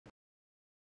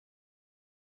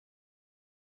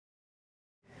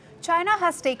China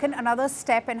has taken another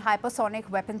step in hypersonic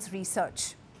weapons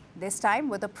research, this time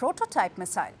with a prototype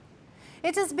missile.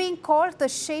 It is being called the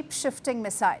shape-shifting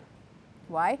missile.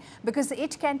 Why? Because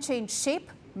it can change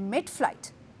shape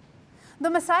mid-flight.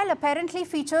 The missile apparently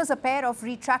features a pair of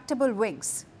retractable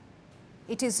wings.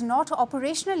 It is not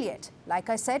operational yet.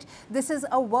 Like I said, this is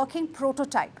a working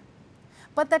prototype.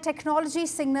 But the technology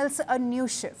signals a new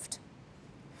shift.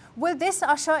 Will this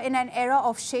usher in an era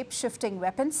of shape-shifting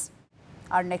weapons?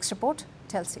 Our next report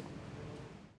tells you.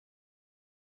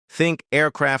 Think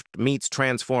aircraft meets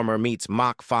transformer meets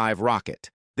Mach 5 rocket.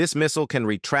 This missile can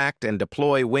retract and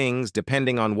deploy wings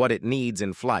depending on what it needs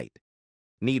in flight.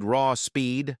 Need raw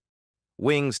speed?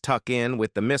 Wings tuck in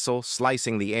with the missile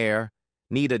slicing the air.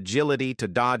 Need agility to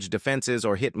dodge defenses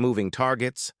or hit moving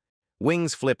targets?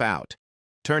 Wings flip out,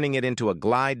 turning it into a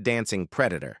glide-dancing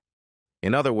predator.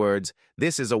 In other words,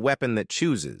 this is a weapon that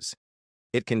chooses.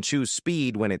 It can choose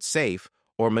speed when it's safe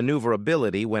or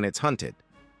maneuverability when it's hunted.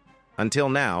 Until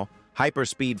now,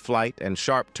 hyperspeed flight and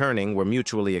sharp turning were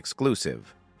mutually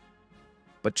exclusive.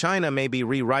 But China may be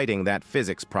rewriting that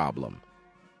physics problem.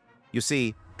 You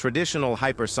see, traditional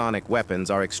hypersonic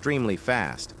weapons are extremely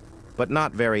fast, but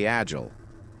not very agile.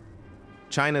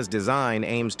 China's design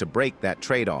aims to break that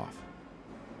trade-off.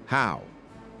 How?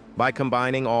 By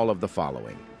combining all of the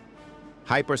following: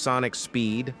 hypersonic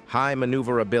speed, high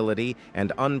maneuverability,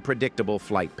 and unpredictable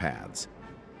flight paths.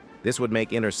 This would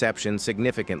make interception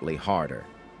significantly harder.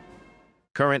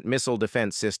 Current missile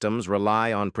defense systems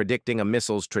rely on predicting a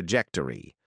missile's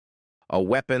trajectory. A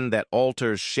weapon that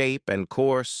alters shape and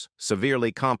course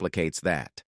severely complicates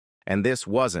that, and this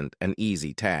wasn't an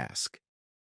easy task.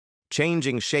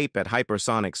 Changing shape at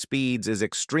hypersonic speeds is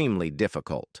extremely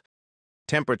difficult.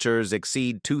 Temperatures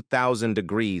exceed 2,000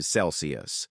 degrees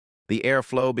Celsius. The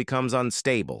airflow becomes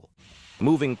unstable.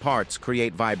 Moving parts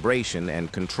create vibration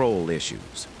and control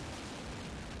issues.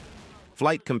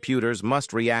 Flight computers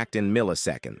must react in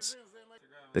milliseconds.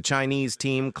 The Chinese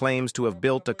team claims to have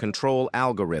built a control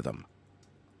algorithm,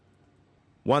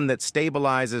 one that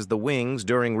stabilizes the wings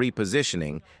during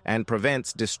repositioning and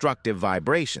prevents destructive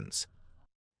vibrations.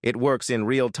 It works in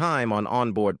real time on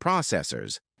onboard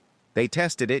processors. They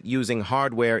tested it using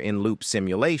hardware-in-loop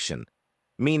simulation,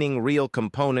 meaning real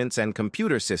components and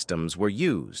computer systems were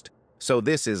used. So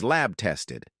this is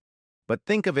lab-tested. But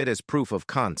think of it as proof of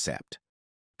concept.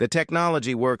 The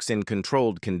technology works in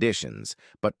controlled conditions,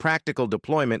 but practical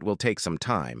deployment will take some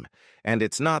time, and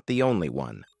it's not the only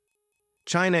one.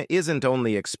 China isn't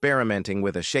only experimenting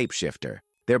with a shapeshifter,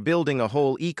 they're building a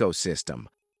whole ecosystem,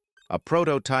 a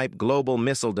prototype global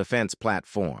missile defense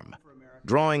platform.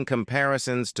 Drawing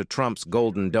comparisons to Trump's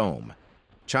Golden Dome,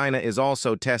 China is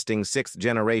also testing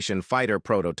sixth-generation fighter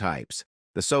prototypes,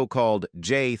 the so-called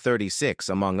J-36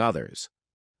 among others.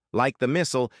 Like the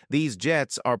missile, these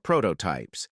jets are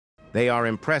prototypes. They are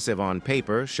impressive on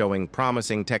paper, showing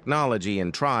promising technology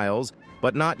in trials,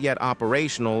 but not yet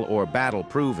operational or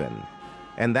battle-proven.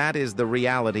 And that is the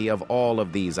reality of all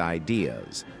of these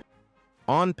ideas.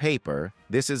 On paper,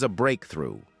 this is a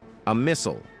breakthrough, a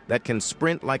missile that can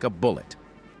sprint like a bullet,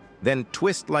 then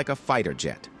twist like a fighter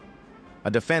jet,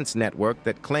 a defense network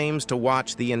that claims to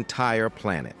watch the entire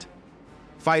planet.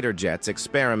 Fighter jets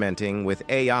experimenting with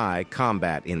AI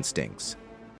combat instincts.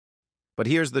 But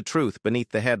here's the truth beneath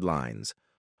the headlines.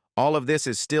 All of this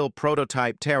is still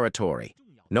prototype territory.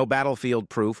 No battlefield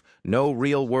proof, no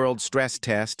real-world stress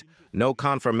test, no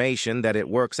confirmation that it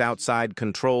works outside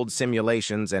controlled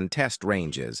simulations and test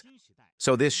ranges.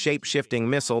 So this shape-shifting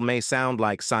missile may sound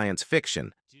like science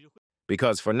fiction,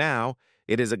 because for now,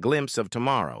 it is a glimpse of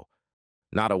tomorrow,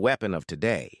 not a weapon of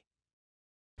today.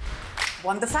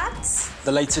 Want the facts?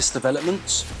 The latest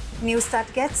developments? News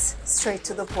that gets straight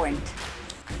to the point.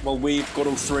 Well, we've got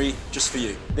all three just for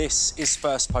you. This is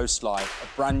Firstpost Live,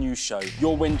 a brand new show,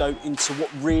 your window into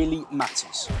what really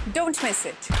matters. Don't miss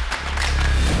it.